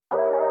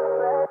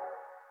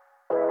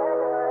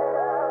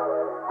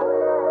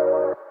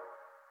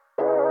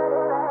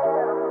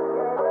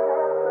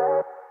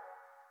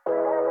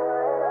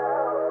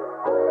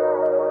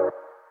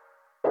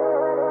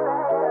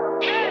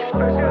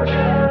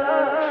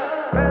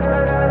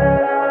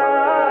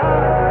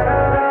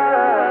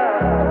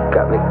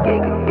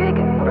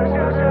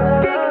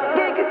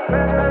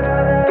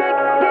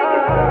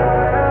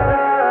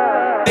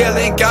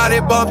got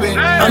it bumpin'.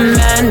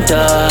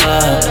 Amanda,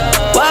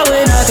 why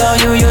when I call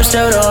you, you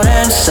still don't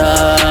answer?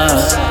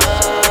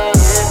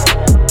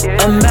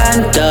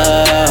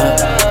 Amanda,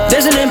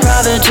 listening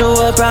private to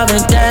a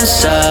private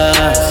dancer.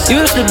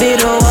 Used to be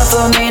the one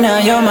for me, now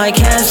you're my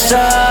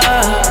cancer.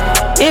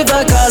 If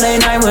I call late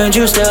night, would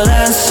you still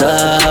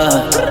answer?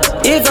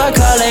 If I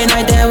call late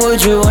night, then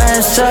would you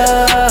answer?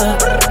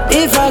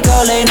 If I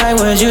call late night,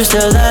 would you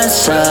still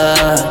answer?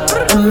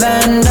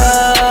 Amanda,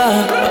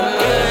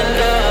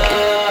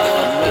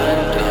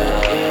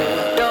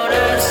 don't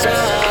answer.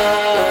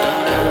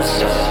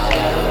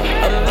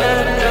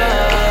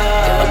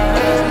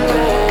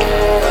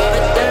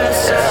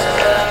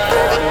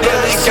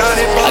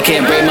 I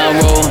can't break my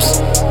rules,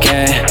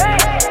 can't.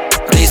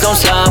 Please don't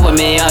slide with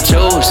me, I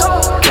choose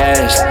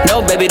cash.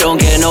 No, baby, don't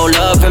get no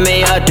love from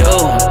me, I do,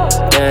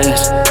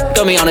 yes.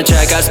 Throw me on the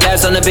track, I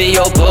stats on the beat,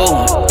 yo,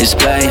 boo. It's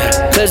plain,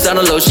 cause on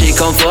the low, she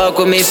come fuck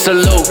with me,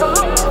 salute.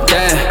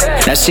 Damn,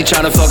 now she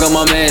tryna fuck on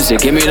my mans, yeah,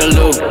 give me the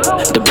loot.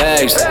 The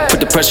bags, put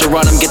the pressure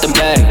on them, get them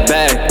back.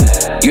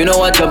 You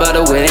know I jump out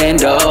the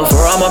window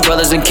for all my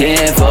brothers and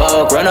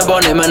kinfolk. Run up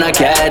on him and I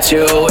catch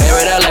you, air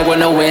it out like when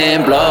the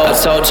wind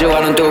blows. I told you I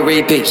don't do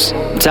repeats,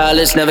 I'm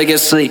tireless, never get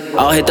sleep.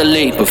 I'll hit the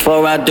lead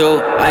before I do.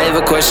 I have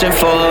a question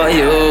for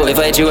you. If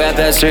I hit you at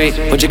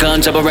 #3, would you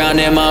come jump around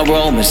in my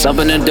room? It's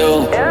something to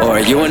do, or are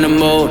you in the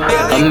mood?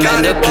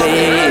 Amanda,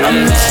 please.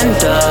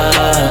 Amanda,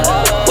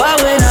 why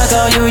when I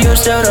call you, you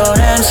still don't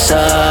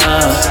answer?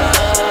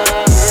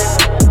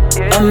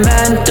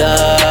 Amanda,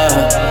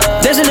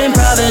 listening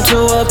private to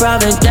a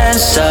private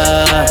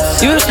dancer.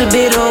 Used to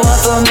be the one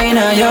for me,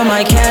 now you're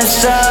my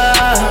cancer.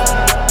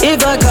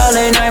 If I call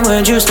late night,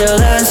 would you still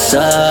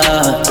answer?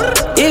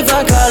 If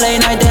I call late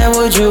night, then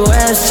would you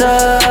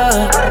answer?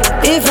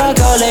 If I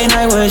call late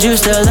night, would you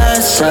still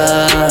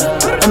answer?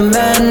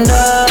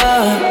 Amanda,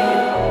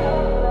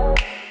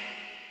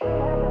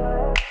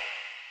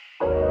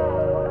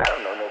 I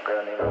don't know no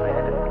girl named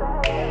Amanda.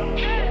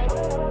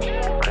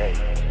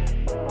 Crazy.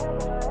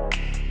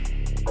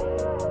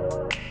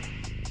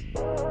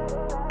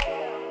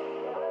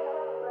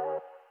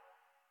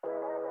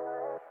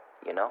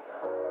 You know?